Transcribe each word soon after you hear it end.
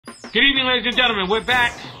Good evening, ladies and gentlemen. We're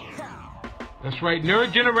back. That's right,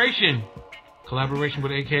 Nerd Generation. Collaboration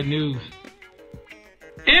with Egghead News.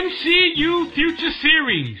 MCU Future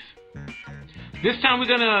Series. This time we're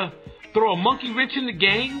going to throw a monkey wrench in the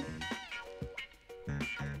game.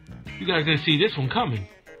 You guys are going to see this one coming.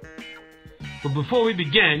 But before we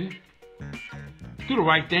begin, do the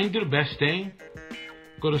right thing, do the best thing.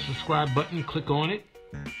 Go to the subscribe button, click on it.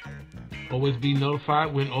 Always be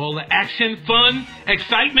notified when all the action, fun,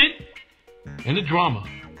 excitement, and the drama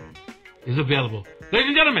is available. Ladies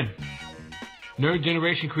and gentlemen, Nerd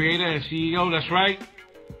Generation creator and CEO, that's right.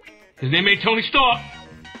 His name ain't Tony Stark,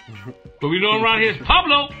 but we know him around here as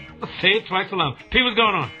Pablo. Say it twice alone. P, what's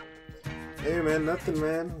going on? Hey, man, nothing,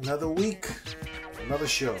 man. Another week, another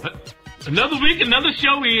show. Another week, another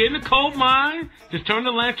show. We're in the cold mine. Just turn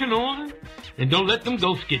the lantern on and don't let them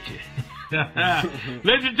ghosts get you.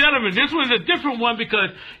 Ladies and gentlemen, this one's a different one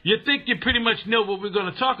because you think you pretty much know what we're going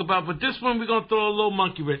to talk about, but this one we're going to throw a little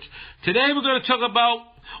monkey wrench. Today we're going to talk about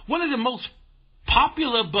one of the most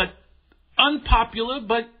popular but unpopular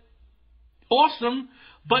but awesome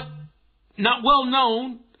but not well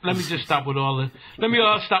known. Let me just stop with all the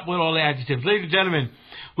adjectives. Ladies and gentlemen,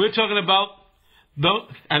 we're talking about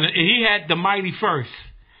and he had the Mighty First.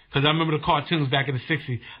 Because I remember the cartoons back in the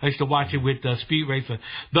 60s. I used to watch it with Speed Racer.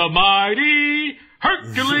 The Mighty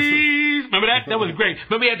Hercules. Remember that? That was great.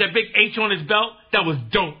 Remember he had that big H on his belt? That was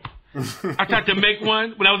dope. I tried to make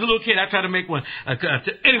one. When I was a little kid, I tried to make one.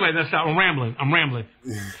 Anyway, that's I'm rambling.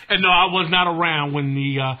 And no, I was not around when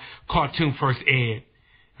the cartoon first aired.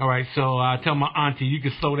 All right, so I tell my auntie, you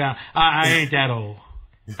can slow down. I ain't that old.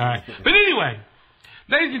 All right. But anyway,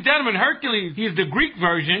 ladies and gentlemen, Hercules, he's the Greek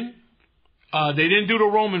version. They didn't do the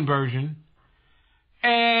Roman version.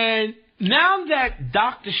 And now that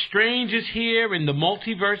Doctor Strange is here and the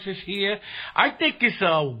multiverse is here, I think it's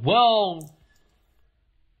a well-stated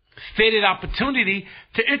opportunity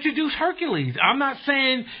to introduce Hercules. I'm not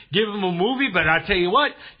saying give him a movie, but I tell you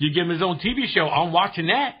what, you give him his own TV show, I'm watching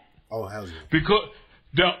that. Oh, hell yeah. Because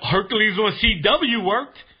the Hercules on CW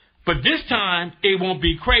worked. But this time, it won't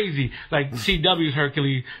be crazy like CW's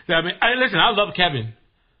Hercules. I mean, listen, I love Kevin.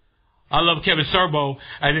 I love Kevin Sorbo,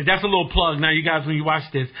 and that's a little plug. Now, you guys, when you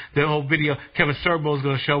watch this, the whole video, Kevin Sorbo is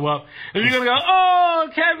going to show up. And you're going to go, oh,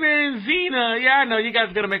 Kevin, Zena. Yeah, I know. You guys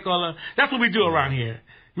are going to make all the... That's what we do around here.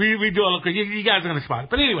 We do all the... You guys are going to spot it.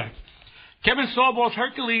 But anyway, Kevin Sorbo's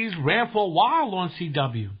Hercules ran for a while on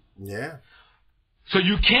CW. Yeah. So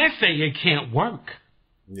you can't say it can't work.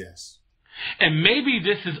 Yes. And maybe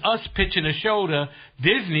this is us pitching a show to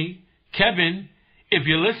Disney. Kevin, if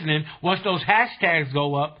you're listening, once those hashtags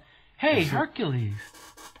go up, hey, Hercules.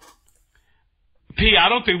 P, I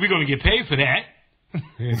don't think we're going to get paid for that.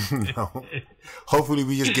 No. Hopefully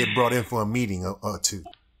we just get brought in for a meeting or two.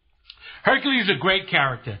 Hercules is a great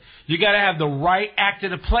character. You got to have the right actor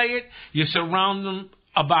to play it. You surround him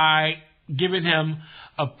by giving him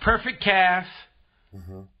a perfect cast,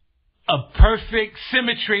 a perfect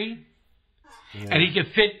symmetry, and he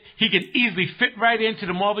can easily fit right into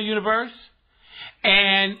the Marvel Universe.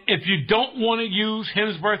 And if you don't want to use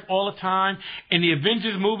Hemsworth all the time in the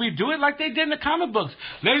Avengers movie, do it like they did in the comic books.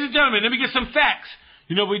 Ladies and gentlemen, let me get some facts.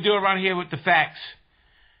 You know what we do around here with the facts.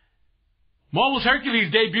 Marvel's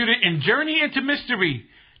Hercules debuted in Journey into Mystery,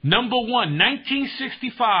 #1,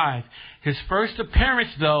 1965. His first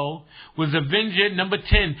appearance, though, was Avenger #10,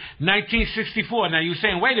 1964. Now, you're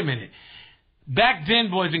saying, wait a minute. Back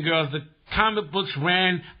then, boys and girls, the comic books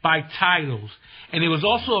ran by titles. And it was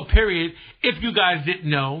also a period, if you guys didn't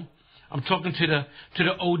know, I'm talking to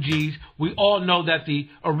the OGs, we all know that the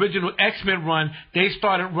original X-Men run, they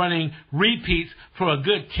started running repeats for a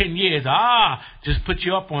good 10 years. Just put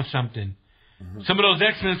you up on something. Some of those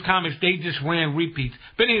X-Men comics, they just ran repeats.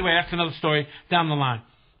 But anyway, that's another story down the line.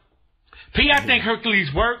 P, I think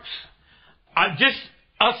Hercules works.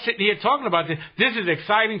 Us sitting here talking about this is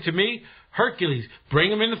exciting to me. Hercules, bring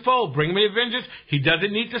him in the fold, bring him in Avengers. He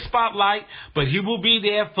doesn't need the spotlight, but he will be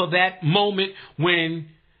there for that moment when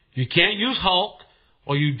you can't use Hulk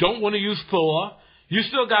or you don't want to use Thor. You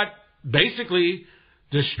still got basically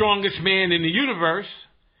the strongest man in the universe,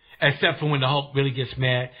 except for when the Hulk really gets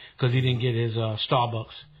mad because he didn't get his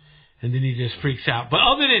Starbucks, and then he just freaks out. But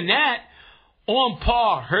other than that, on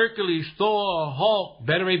par, Hercules, Thor, Hulk,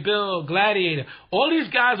 Better Ray Bill, Gladiator, all these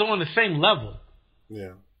guys are on the same level.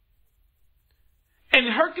 Yeah. And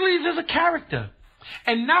Hercules is a character.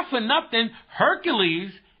 And not for nothing,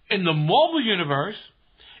 Hercules in the Marvel Universe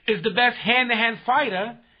is the best hand-to-hand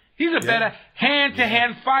fighter. He's a better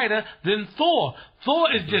hand-to-hand fighter than Thor. Thor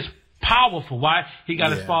is just powerful. Why? He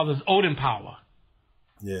got his father's Odin power.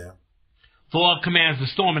 Yeah. Thor commands the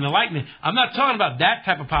storm and the lightning. I'm not talking about that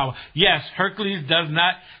type of power. Yes, Hercules does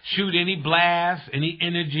not shoot any blasts, any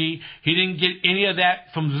energy. He didn't get any of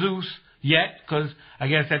that from Zeus yet, because I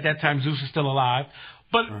guess at that time Zeus is still alive.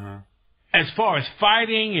 But as far as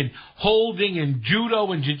fighting and holding and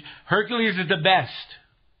judo and Hercules is the best.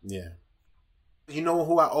 Yeah. You know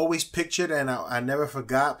who I always pictured and I never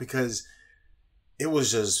forgot because it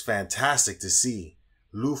was just fantastic to see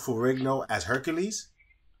Lou Ferrigno as Hercules.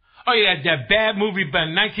 Oh, yeah, that bad movie by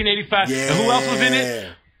 1985. Yeah. And who else was in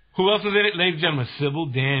it? Who else was in it? Ladies and gentlemen, Sybil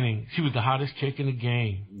Danning. She was the hottest chick in the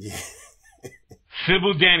game. Yeah.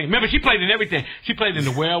 Sybil Danning. Remember, she played in everything. She played in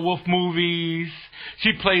the werewolf movies.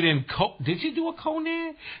 She played in... Did she do a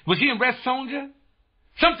Conan? Was she in Red Sonja?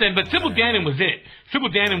 Something, but Sybil Danning was it. Sybil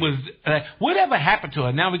Danning was... whatever happened to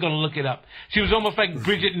her? Now we're going to look it up. She was almost like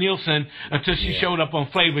Bridget Nielsen until she showed up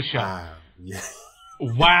on Flavor Show. Yeah.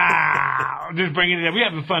 Wow. Just bringing it up. We're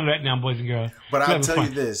having fun right now, boys and girls. But I'll tell you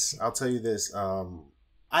this.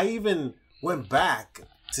 I even went back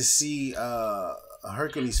to see a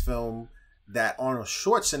Hercules film that Arnold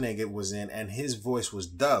Schwarzenegger was in, and his voice was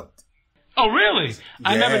dubbed. Oh, really? Yeah.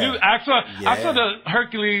 I never knew. I saw the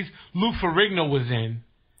Hercules Lou Ferrigno was in.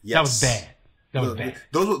 Yes. That was bad. That was bad.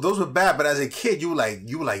 Those were bad, but as a kid, you were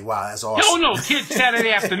like, wow, that's awesome. Oh no, kids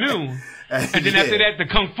Saturday afternoon, and then after that, the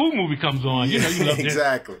Kung Fu movie comes on. You know, you love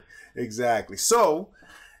exactly. So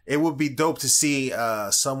it would be dope to see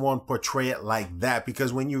someone portray it like that,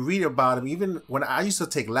 because when you read about him, even when I used to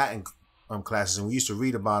take Latin classes, and we used to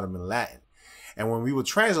read about him in Latin, and when we would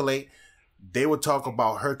translate, they would talk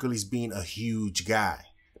about Hercules being a huge guy,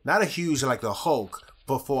 not a huge like the Hulk.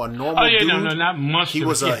 But for a normal dude, no, not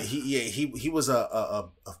muscular. He was a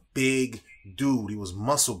big dude. He was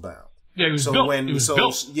muscle bound. Yeah, he was so built.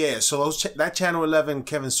 built. That Channel 11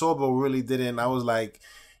 Kevin Sorbo really didn't. I was like,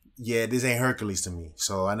 yeah, this ain't Hercules to me.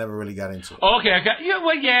 So I never really got into it. Okay,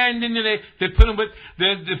 and then they put him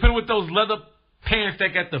with those leather pants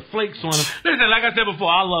that got the flakes on them. Listen, like I said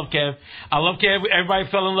before, I love Kev. Everybody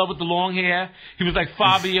fell in love with the long hair. He was like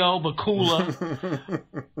Fabio, but cooler.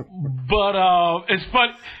 But it's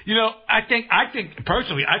fun. You know, I think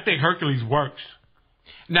personally, I think Hercules works.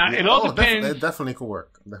 Now it all depends. It definitely could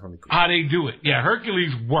work. How they do it. Yeah,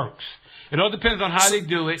 Hercules works. It all depends on how they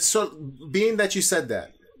do it. So, being that you said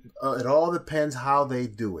that, it all depends how they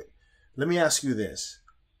do it. Let me ask you this: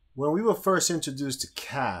 when we were first introduced to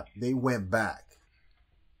Cap, they went back.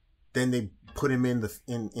 Then they put him in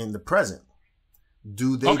the present.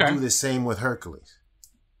 Do they do the same with Hercules?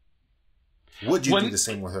 Would you do the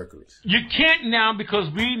same with Hercules? You can't now, because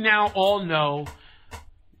we now all know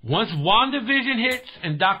once WandaVision hits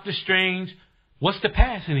and Doctor Strange, what's the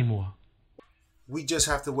past anymore? We just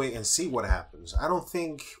have to wait and see what happens. I don't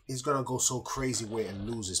think it's gonna go so crazy where it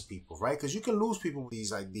loses people, right? Because you can lose people with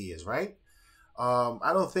these ideas, right?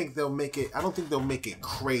 I don't think they'll make it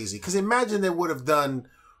crazy. Because imagine they would have done.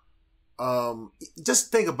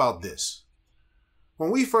 Just think about this.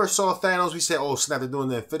 When we first saw Thanos, we said, "Oh snap! They're doing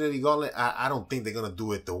the Infinity Gauntlet." I don't think they're gonna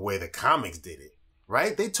do it the way the comics did it,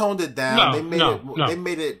 right? They toned it down. They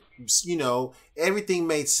made it. You know, everything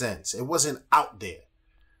made sense. It wasn't out there.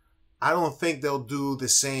 I don't think they'll do the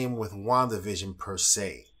same with WandaVision per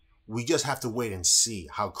se. We just have to wait and see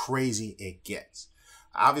how crazy it gets.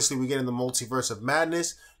 Obviously, we get in the multiverse of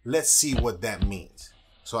madness. Let's see what that means.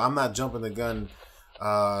 So I'm not jumping the gun.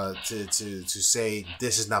 To say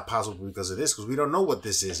this is not possible because of this, because we don't know what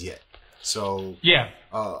this is yet. So yeah.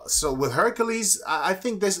 So with Hercules, I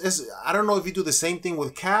think this is. I don't know if you do the same thing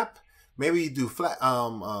with Cap. Maybe you do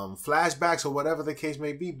flashbacks or whatever the case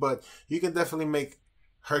may be. But you can definitely make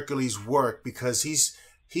Hercules work because he's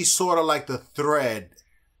sort of like the thread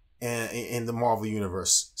in the Marvel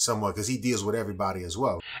universe somewhat, because he deals with everybody as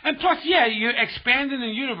well. And plus, yeah, you're expanding the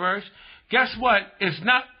universe. Guess what? It's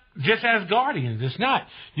not just as Guardians. It's not.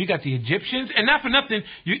 You got the Egyptians, and not for nothing,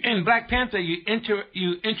 in Black Panther, you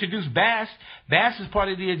introduce Bass. Bass is part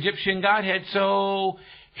of the Egyptian godhead, so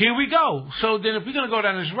here we go. So then if we're going to go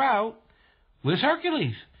down this route, where's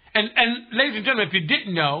Hercules? And ladies and gentlemen, if you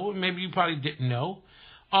didn't know, maybe you probably didn't know,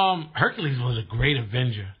 Hercules was a great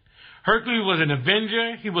Avenger. Hercules was an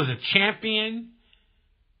Avenger. He was a champion.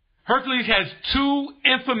 Hercules has two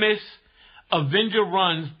infamous Avenger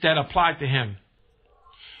runs that applied to him.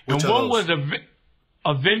 And one was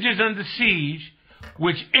Avengers Under Siege,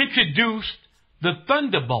 which introduced the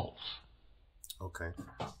Thunderbolts. Okay.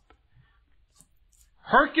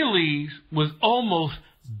 Hercules was almost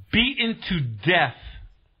beaten to death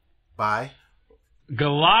by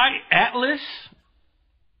Goliath, Atlas,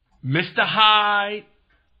 Mr. Hyde,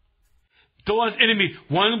 Thor's enemy.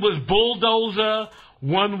 One was Bulldozer,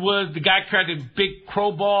 One was the guy carried a big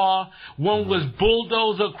crowbar. One was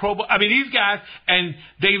bulldozer crowbar. I mean, these guys, and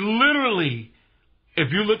they literally,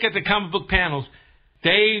 if you look at the comic book panels,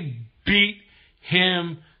 they beat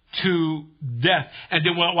him to death. And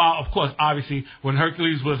then, while of course, obviously, when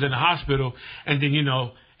Hercules was in the hospital, and then,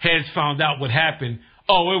 heads found out what happened,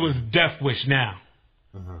 it was death wish now.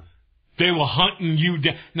 They were hunting you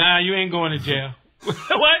down. Nah, you ain't going to jail.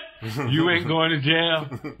 What? You ain't going to jail.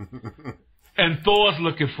 And Thor's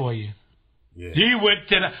looking for you. Yeah.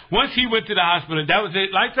 Once he went to the hospital, that was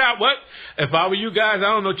it. Lights out. What? If I were you guys, I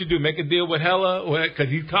don't know what you do. Make a deal with Hela, because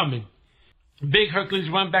he's coming. Big Hercules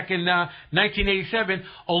run back in 1987,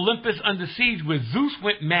 Olympus under siege, where Zeus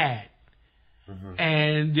went mad.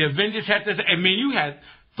 And the Avengers had to, you had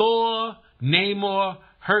Thor, Namor,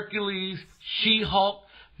 Hercules, She-Hulk,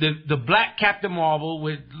 the Black Captain Marvel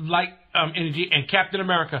with light energy, and Captain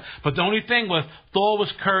America. But the only thing was Thor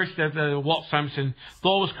was cursed, as Walt Simonson.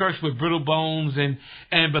 Thor was cursed with brittle bones,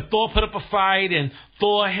 but Thor put up a fight, and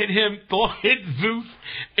Thor hit Zeus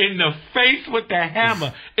in the face with the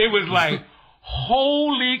hammer. It was like,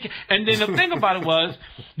 holy! And then the thing about it was,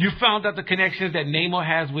 you found out the connections that Namor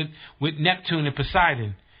has with Neptune and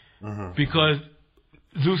Poseidon, because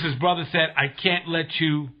Zeus's brother said, "I can't let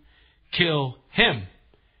you kill him,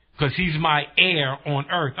 because he's my heir on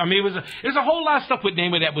Earth." I mean, there's a whole lot of stuff with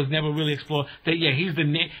Namor that was never really explored. That he's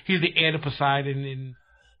the heir to Poseidon.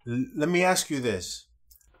 And let me ask you this: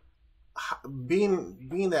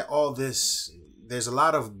 being that all this, there's a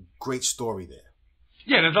lot of great story there.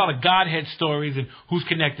 Yeah, there's a lot of Godhead stories and who's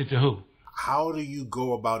connected to who. How do you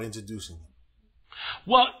go about introducing him?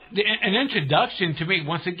 Well, an introduction to me,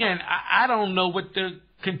 once again, I don't know what to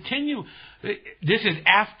continue. This is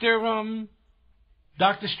after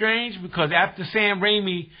Doctor Strange, because after Sam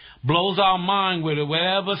Raimi blows our mind with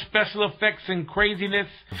whatever special effects and craziness.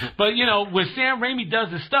 But, when Sam Raimi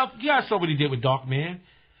does his stuff, I saw what he did with Darkman.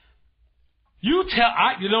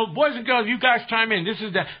 Boys and girls, you guys chime in. This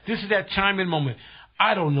is that chime in moment.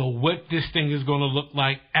 I don't know what this thing is going to look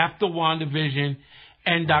like after WandaVision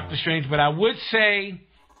and Doctor Strange, but I would say,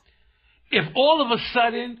 if all of a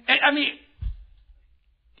sudden,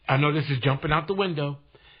 I know this is jumping out the window,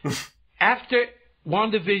 after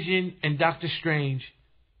WandaVision and Doctor Strange,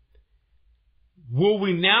 will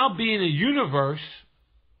we now be in a universe,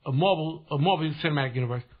 a Marvel Cinematic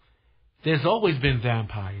Universe? There's always been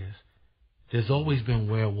vampires. There's always been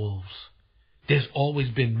werewolves. There's always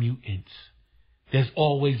been mutants. There's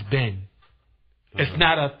always been. It's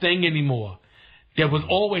not a thing anymore. There was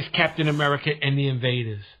always Captain America and the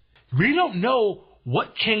Invaders. We don't know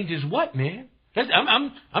what changes what, man.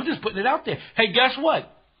 I'm just putting it out there. Hey, guess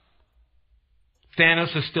what?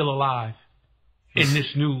 Thanos is still alive in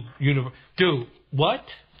this new universe. Dude, what?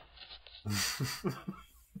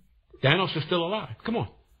 Thanos is still alive. Come on.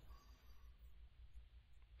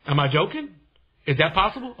 Am I joking? Is that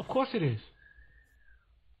possible? Of course it is.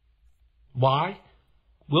 Why?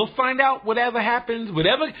 We'll find out whatever happens,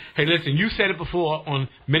 Hey, listen, you said it before on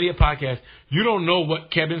many a podcast. You don't know what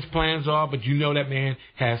Kevin's plans are, but you know that man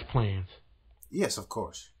has plans. Yes, of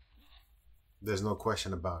course. There's no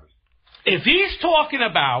question about it. If he's talking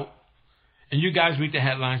about, and you guys read the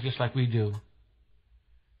headlines just like we do,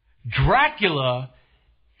 Dracula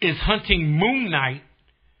is hunting Moon Knight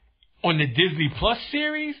on the Disney Plus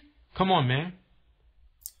series, come on, man.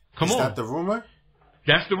 Come on. Is that the rumor?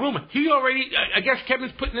 That's the rumor. He already, I guess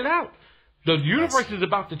Kevin's putting it out. The universe is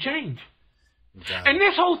about to change. And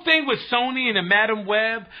this whole thing with Sony and the Madam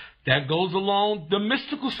Web, that goes along the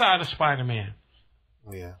mystical side of Spider-Man.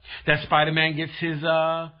 Yeah. That Spider-Man gets his,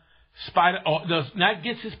 not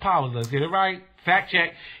gets his powers, let's get it right. Fact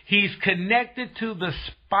check. He's connected to the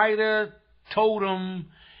spider totem.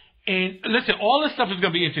 And listen, all this stuff is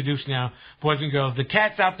going to be introduced now, boys and girls. The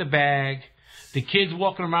cat's out the bag. The kid's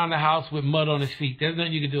walking around the house with mud on his feet. There's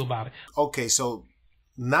nothing you can do about it. Okay, so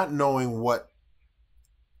not knowing what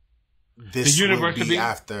this will be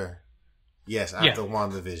after, after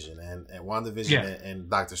WandaVision and WandaVision and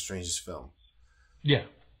Doctor Strange's film. Yeah.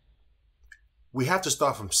 We have to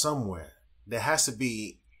start from somewhere. There has to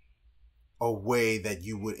be a way that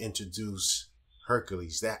you would introduce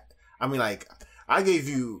Hercules.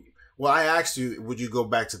 I asked you, would you go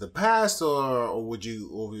back to the past, or would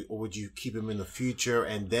you keep him in the future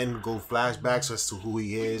and then go flashbacks as to who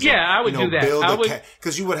he is? Yeah, I would do that.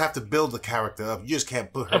 Because you would have to build the character up. You just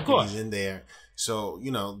can't put Hercules in there. So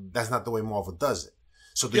that's not the way Marvel does it.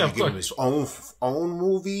 So do you give him his own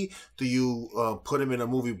movie? Do you put him in a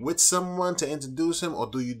movie with someone to introduce him, or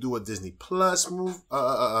do you do a Disney Plus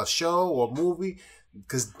show or movie?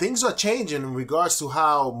 Because things are changing in regards to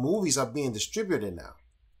how movies are being distributed now.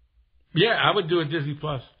 Yeah, I would do a Disney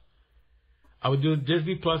Plus. I would do a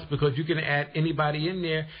Disney Plus because you can add anybody in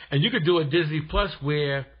there, and you could do a Disney Plus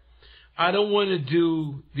where I don't want to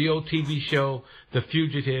do the old TV show, The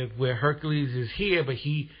Fugitive, where Hercules is here, but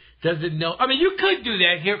he doesn't know. I mean, you could do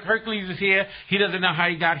that. Here, Hercules is here. He doesn't know how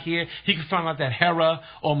he got here. He could find out that Hera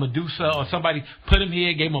or Medusa or somebody put him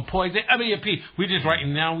here, gave him a poison. I mean, Pete, we just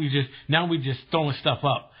writing now. We just throwing stuff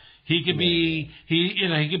up. He could be,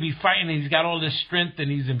 he could be fighting. And he's got all this strength,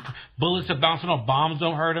 and bullets are bouncing off. Bombs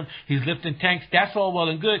don't hurt him. He's lifting tanks. That's all well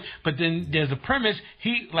and good. But then there's a premise.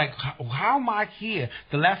 How am I here?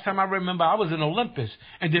 The last time I remember, I was in Olympus,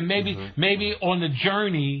 and then maybe on the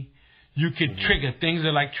journey, you could trigger things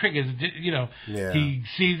that like triggers. He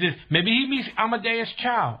sees this. Maybe he meets Amadeus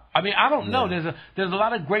Chow. I mean, I don't know. There's a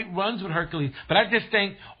lot of great runs with Hercules, but I just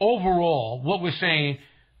think overall, what we're saying,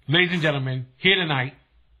 ladies and gentlemen, here tonight,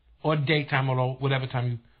 or daytime, or whatever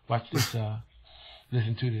time you watch this,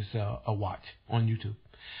 listen to this, watch on YouTube.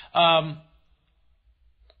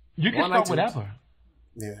 You can start whatever.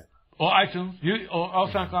 Yeah. Or iTunes, or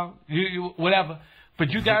SoundCloud, you whatever.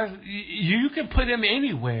 But you guys, you can put them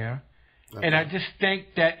anywhere. Okay. And I just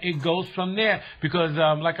think that it goes from there. Because,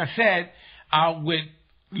 like I said, I would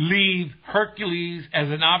leave Hercules as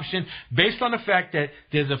an option based on the fact that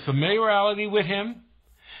there's a familiarity with him,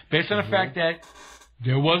 based on the fact that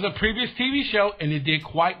there was a previous TV show, and it did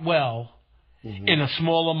quite well in a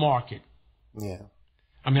smaller market. Yeah.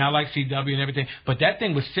 I mean, I like CW and everything, but that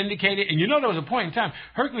thing was syndicated. And there was a point in time,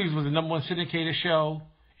 Hercules was the #1 syndicated show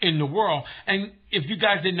in the world. And if you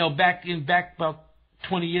guys didn't know, back about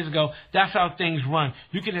 20 years ago, that's how things run.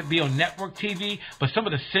 You can be on network TV, but some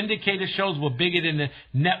of the syndicated shows were bigger than the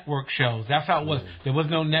network shows. That's how it was. There was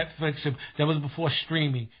no Netflix. That was before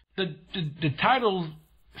streaming. The title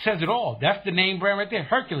says it all. That's the name brand right there,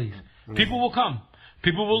 Hercules. People will come.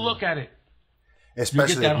 People will look at it.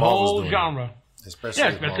 Especially you get that whole genre.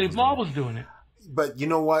 Especially if Marvel's doing it. But you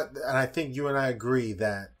know what? And I think you and I agree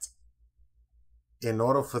that in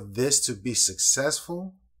order for this to be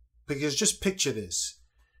successful, because just picture this.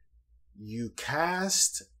 You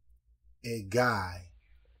cast a guy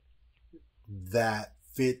that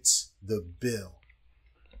fits the bill,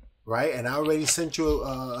 right? And I already sent you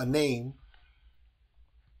a name.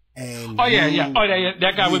 And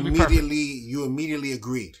that guy would be perfect. You immediately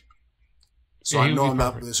agreed. So I know I'm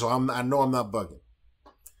not. So I know I'm not bugging.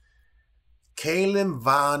 Calum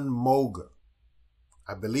Von Moger,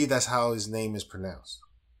 I believe that's how his name is pronounced.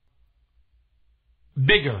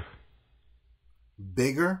 Bigger.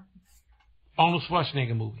 Arnold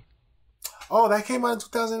Schwarzenegger movie. Oh, that came out in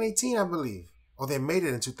 2018, I believe. Oh, they made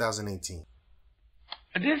it in 2018.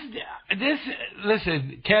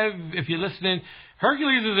 Listen, Kev, if you're listening,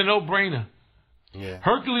 Hercules is a no-brainer. Yeah.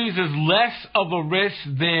 Hercules is less of a risk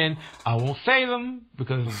than, I won't say them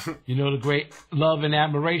because the great love and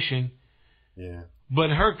admiration. Yeah.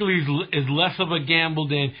 But Hercules is less of a gamble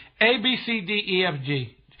than A, B, C, D, E, F,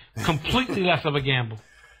 G. Completely less of a gamble.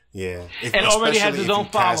 Yeah. And already has his own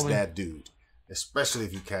following. Especially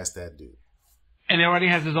if you cast that dude. And it already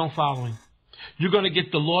has his own following. You're going to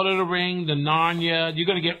get the Lord of the Rings, the Narnia. You're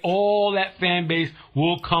going to get all that fan base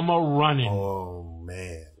will come a-running. Oh,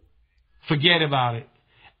 man. Forget about it.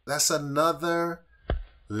 That's another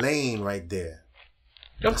lane right there.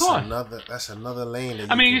 Of course. That's another lane.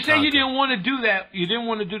 You say you didn't want to do that. You didn't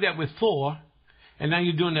want to do that with Thor. And now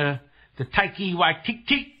you're doing the Taiki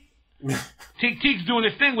Waititi. Teek's doing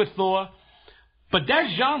his thing with Thor. But that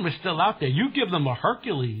genre's still out there. You give them a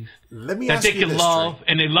Hercules that they can love,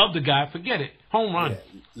 and they love the guy, forget it. Home run.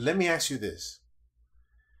 Yeah. Let me ask you this.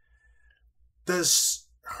 Does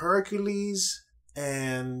Hercules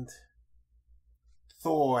and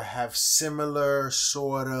Thor have similar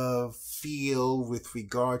sort of feel with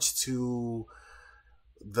regards to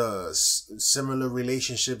the similar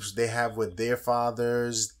relationships they have with their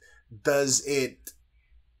fathers? Does it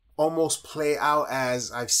almost play out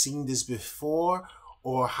as I've seen this before,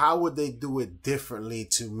 or how would they do it differently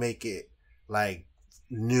to make it like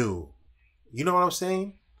new? You know what I'm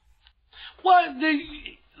saying? Well,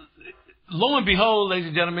 lo and behold, ladies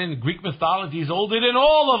and gentlemen, Greek mythology is older than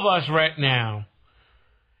all of us right now.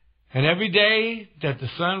 And every day that the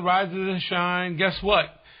sun rises and shines, guess what?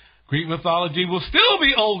 Greek mythology will still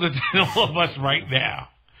be older than all of us right now.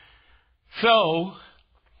 So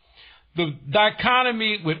the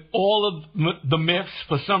dichotomy with all of the myths,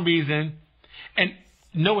 for some reason, and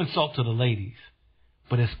no insult to the ladies,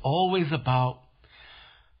 but it's always about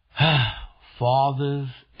fathers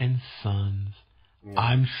and sons. Yeah.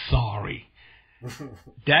 I'm sorry.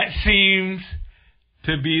 That seems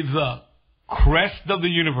to be the crest of the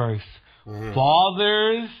universe. Mm-hmm.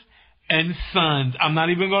 Fathers and sons. I'm not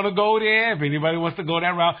even going to go there. If anybody wants to go that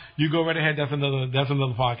route, you go right ahead. That's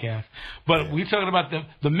another podcast. But we're talking about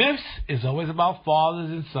the myths is always about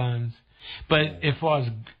fathers and sons. But as far as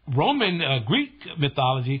Roman, Greek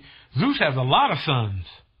mythology, Zeus has a lot of sons.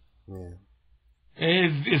 Yeah.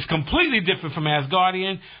 It's completely different from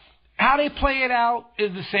Asgardian. How they play it out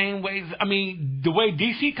is the same way. I mean, the way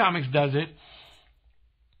DC Comics does it,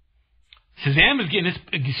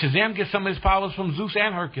 Shazam gets some of his powers from Zeus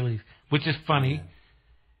and Hercules, which is funny. Yeah.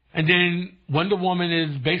 And then Wonder Woman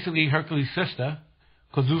is basically Hercules' sister,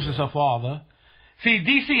 because Zeus is her father. See,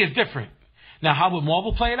 DC is different. Now, how would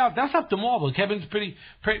Marvel play it out? That's up to Marvel. Kevin's a pretty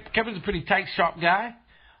tight, sharp guy.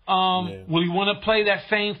 Will he want to play that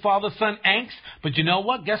same father-son angst? But you know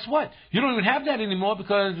what? Guess what? You don't even have that anymore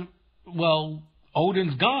because, well,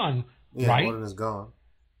 Odin's gone, right? Odin is gone.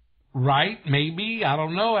 Right? Maybe. I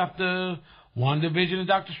don't know. After WandaVision and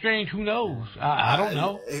Doctor Strange, who knows? I don't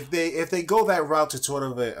know. If they go that route to sort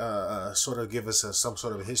of give us some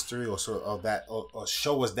sort of history or sort of that or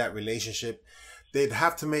show us that relationship, they'd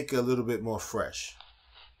have to make it a little bit more fresh.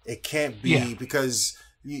 It can't be because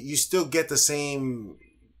you still get the same.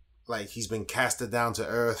 Like he's been casted down to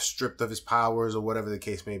earth, stripped of his powers, or whatever the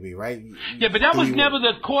case may be, right? Yeah, but that was never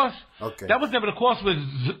the course. Okay. That was never the course with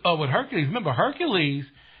Hercules. Remember, Hercules,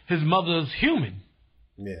 his mother's human.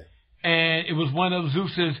 Yeah. And it was one of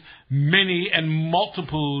Zeus's many and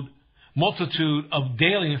multitude of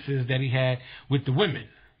dalliances that he had with the women.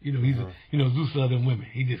 You know, Zeus other than women.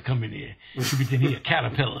 He just come in there. He pretend he a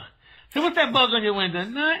caterpillar. So what's that bug on your window?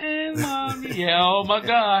 Nothing, mommy. Yeah, oh my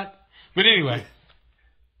God. But anyway.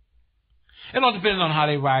 It all depends on how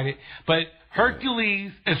they write it. But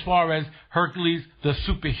Hercules, as far as Hercules, the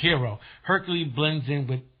superhero, Hercules blends in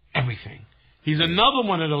with everything. He's another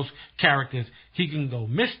one of those characters. He can go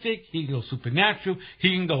mystic. He can go supernatural. He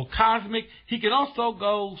can go cosmic. He can also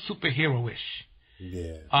go superhero-ish.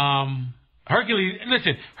 Yeah. Hercules,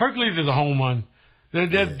 listen, Hercules is a home run.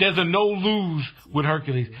 There's a no-lose with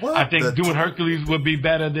Hercules. I think doing Hercules would be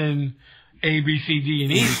better than A, B, C, D,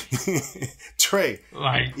 and E. Trey,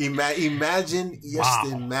 like imagine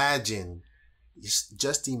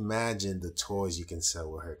the toys you can sell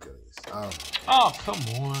with Hercules. Oh, come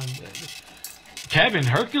on, Kevin.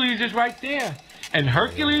 Hercules is right there, and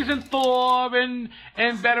Hercules and Thor and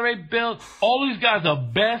Better A Bill. All these guys are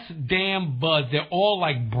best damn buds. They're all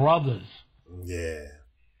like brothers. Yeah.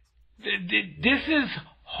 This is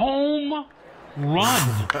home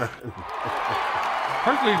run.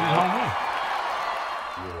 Hercules is home run.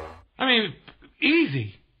 Yeah. I mean,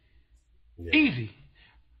 easy. Yeah. Easy.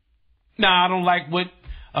 Now, I don't like what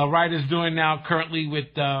writer's doing now currently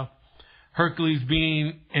with Hercules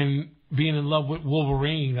being in love with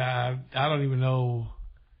Wolverine. I don't even know.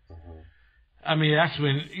 Mm-hmm. I mean, that's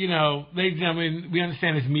when, we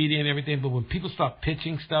understand it's media and everything, but when people start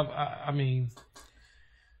pitching stuff, I mean,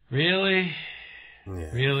 really?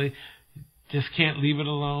 Yeah. Really? Just can't leave it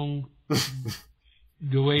alone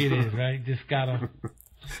the way it is, right? Just gotta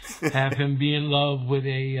have him be in love with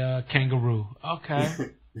a kangaroo.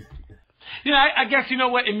 Okay. I guess, you know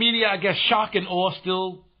what, in media, I guess shock and awe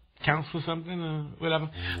still counts for something or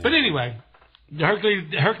whatever. But anyway, the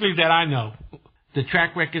Hercules that I know, the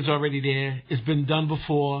track record's already there. It's been done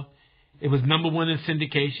before. It was #1 in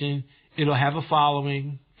syndication. It'll have a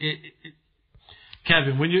following.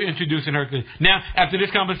 Kevin, when you're introducing Hercules. Now, after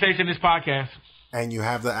this conversation, this podcast. And you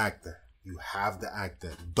have the actor.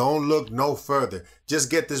 Don't look no further.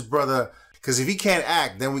 Just get this brother, because if he can't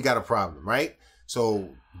act, then we got a problem, right? So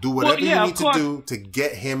do whatever you need to do to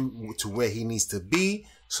get him to where he needs to be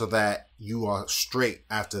so that you are straight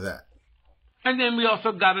after that. And then we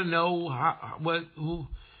also got to know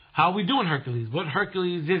how we doing Hercules. What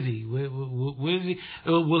Hercules is he? Where is he?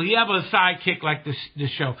 Will he have a sidekick like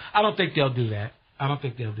this show? I don't think they'll do that.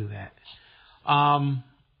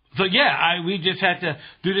 So yeah, we just had to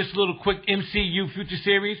do this little quick MCU Future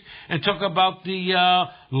Series and talk about the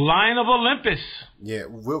Lion of Olympus. Yeah,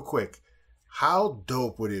 real quick. How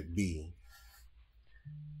dope would it be?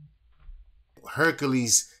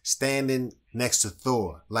 Hercules standing next to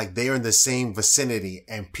Thor, like they're in the same vicinity,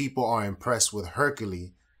 and people are impressed with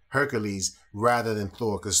Hercules rather than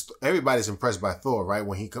Thor, because everybody's impressed by Thor, right?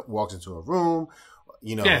 When he walks into a room.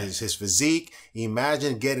 His physique.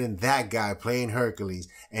 Imagine getting that guy playing Hercules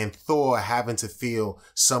and Thor having to feel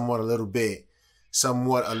somewhat a little bit.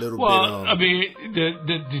 Well, I mean,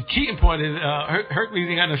 the cheating part is Hercules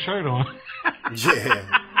ain't got no shirt on.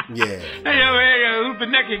 Yeah. Hey, who's the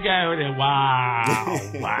naked guy over there? Wow.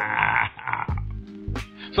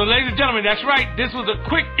 So, ladies and gentlemen, that's right. This was a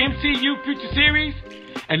quick MCU Future Series,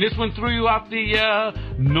 and this one threw you out the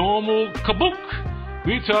normal kabook.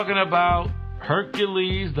 We're talking about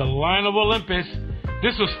Hercules, the Lion of Olympus.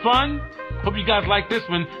 This was fun. Hope you guys like this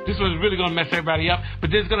one. This one's really going to mess everybody up. But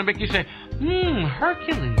this is going to make you say,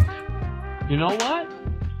 Hercules. You know what?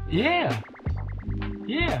 Yeah.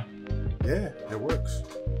 Yeah. Yeah, it works.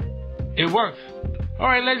 It works. All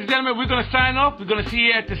right, ladies and gentlemen, we're going to sign off. We're going to see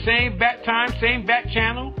you at the same bat time, same bat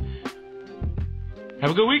channel. Have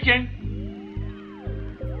a good weekend.